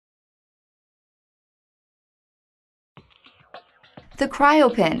The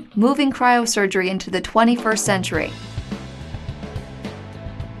CryoPen, moving cryosurgery into the 21st century.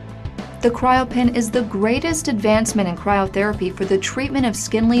 The CryoPen is the greatest advancement in cryotherapy for the treatment of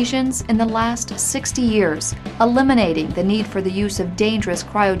skin lesions in the last 60 years, eliminating the need for the use of dangerous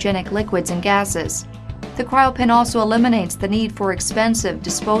cryogenic liquids and gases. The CryoPen also eliminates the need for expensive,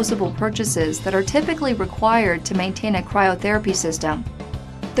 disposable purchases that are typically required to maintain a cryotherapy system.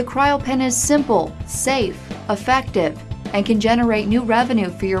 The CryoPen is simple, safe, effective, and can generate new revenue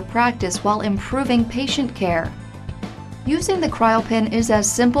for your practice while improving patient care. Using the CryoPen is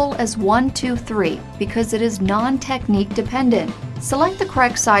as simple as 1, 2, 3 because it is non-technique dependent. Select the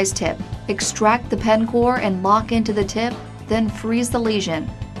correct size tip, extract the pen core and lock into the tip, then freeze the lesion.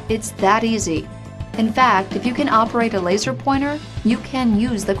 It's that easy. In fact, if you can operate a laser pointer, you can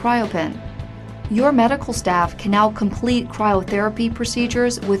use the CryoPen. Your medical staff can now complete cryotherapy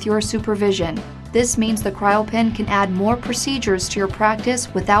procedures with your supervision. This means the CryoPen can add more procedures to your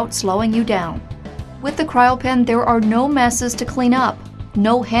practice without slowing you down. With the CryoPen, there are no messes to clean up,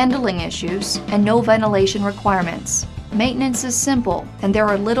 no handling issues, and no ventilation requirements. Maintenance is simple, and there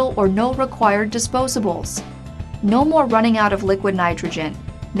are little or no required disposables. No more running out of liquid nitrogen.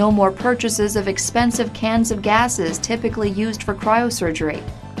 No more purchases of expensive cans of gases typically used for cryosurgery.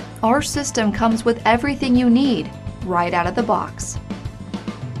 Our system comes with everything you need, right out of the box.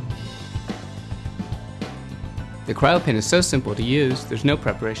 The CryoPen is so simple to use, there's no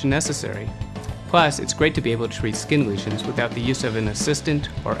preparation necessary. Plus, it's great to be able to treat skin lesions without the use of an assistant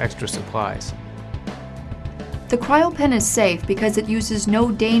or extra supplies. The CryoPen is safe because it uses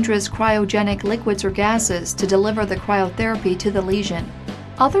no dangerous cryogenic liquids or gases to deliver the cryotherapy to the lesion.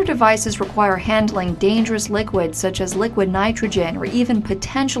 Other devices require handling dangerous liquids such as liquid nitrogen or even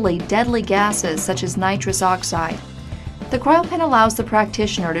potentially deadly gases such as nitrous oxide. The CryoPen allows the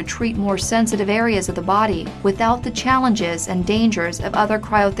practitioner to treat more sensitive areas of the body without the challenges and dangers of other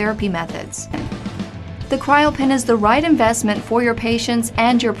cryotherapy methods. The CryoPen is the right investment for your patients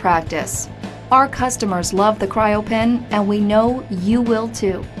and your practice. Our customers love the CryoPen, and we know you will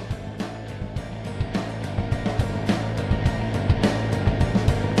too.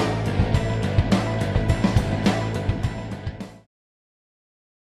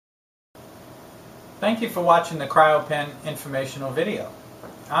 Thank you for watching the CryoPen informational video.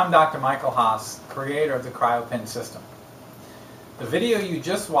 I'm Dr. Michael Haas, creator of the CryoPen system. The video you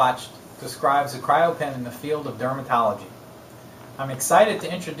just watched describes the CryoPen in the field of dermatology. I'm excited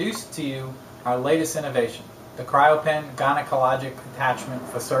to introduce to you our latest innovation, the CryoPen gynecologic attachment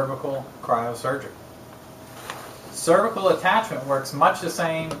for cervical cryosurgery. Cervical attachment works much the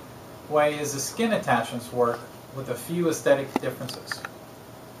same way as the skin attachments work, with a few aesthetic differences.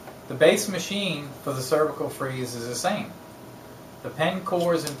 The base machine for the cervical freeze is the same. The pen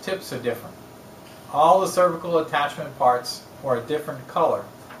cores and tips are different. All the cervical attachment parts are a different color,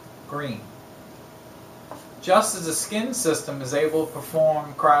 green. Just as the skin system is able to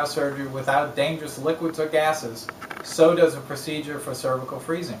perform cryosurgery without dangerous liquids or gases, so does a procedure for cervical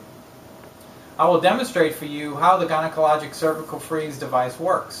freezing. I will demonstrate for you how the gynecologic cervical freeze device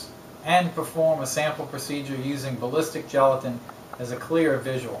works and perform a sample procedure using ballistic gelatin as a clear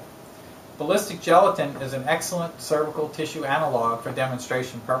visual. Ballistic gelatin is an excellent cervical tissue analog for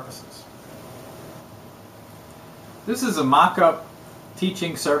demonstration purposes. This is a mock-up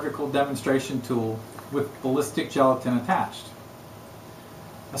teaching cervical demonstration tool with ballistic gelatin attached.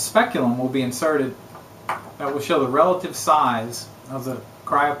 A speculum will be inserted that will show the relative size of the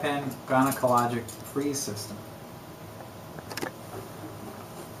CryoPen gynecologic freeze system.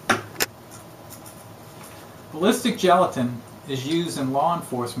 Ballistic gelatin is used in law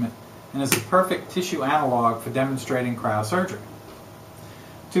enforcement and is a perfect tissue analog for demonstrating cryosurgery.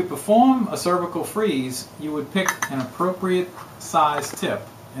 To perform a cervical freeze, you would pick an appropriate size tip,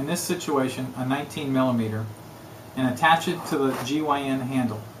 in this situation a 19 millimeter, and attach it to the GYN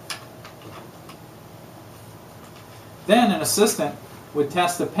handle. Then an assistant would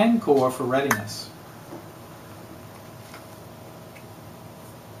test the pen core for readiness.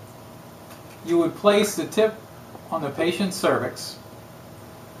 You would place the tip on the patient's cervix,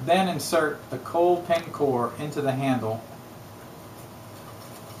 then insert the cold pen core into the handle,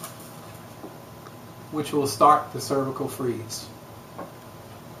 which will start the cervical freeze.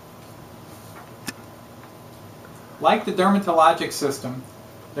 Like the dermatologic system,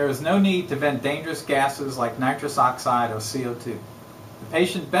 there is no need to vent dangerous gases like nitrous oxide or CO2. The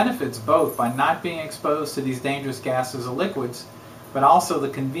patient benefits both by not being exposed to these dangerous gases or liquids, but also the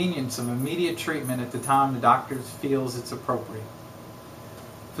convenience of immediate treatment at the time the doctor feels it's appropriate.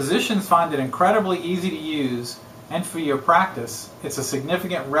 Physicians find it incredibly easy to use, and for your practice, it's a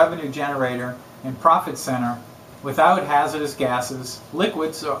significant revenue generator and profit center without hazardous gases,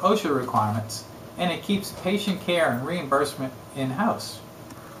 liquids, or OSHA requirements, and it keeps patient care and reimbursement in-house.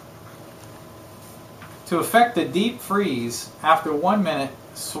 To effect a deep freeze, after 1 minute,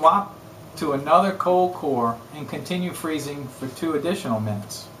 swap to another cold core and continue freezing for 2 additional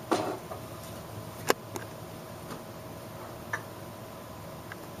minutes.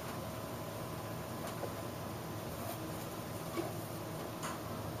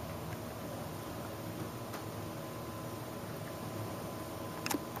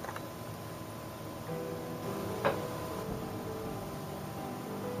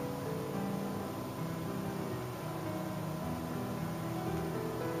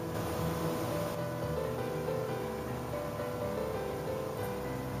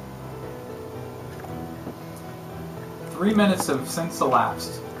 Three minutes have since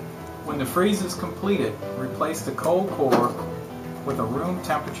elapsed. When the freeze is completed, replace the cold core with a room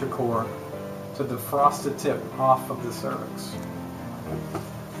temperature core to defrost the tip off of the cervix.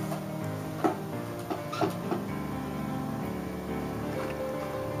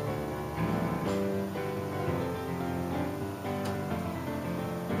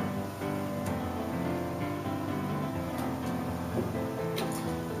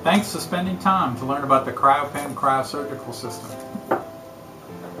 Thanks for spending time to learn about the CryoPen cryosurgical system.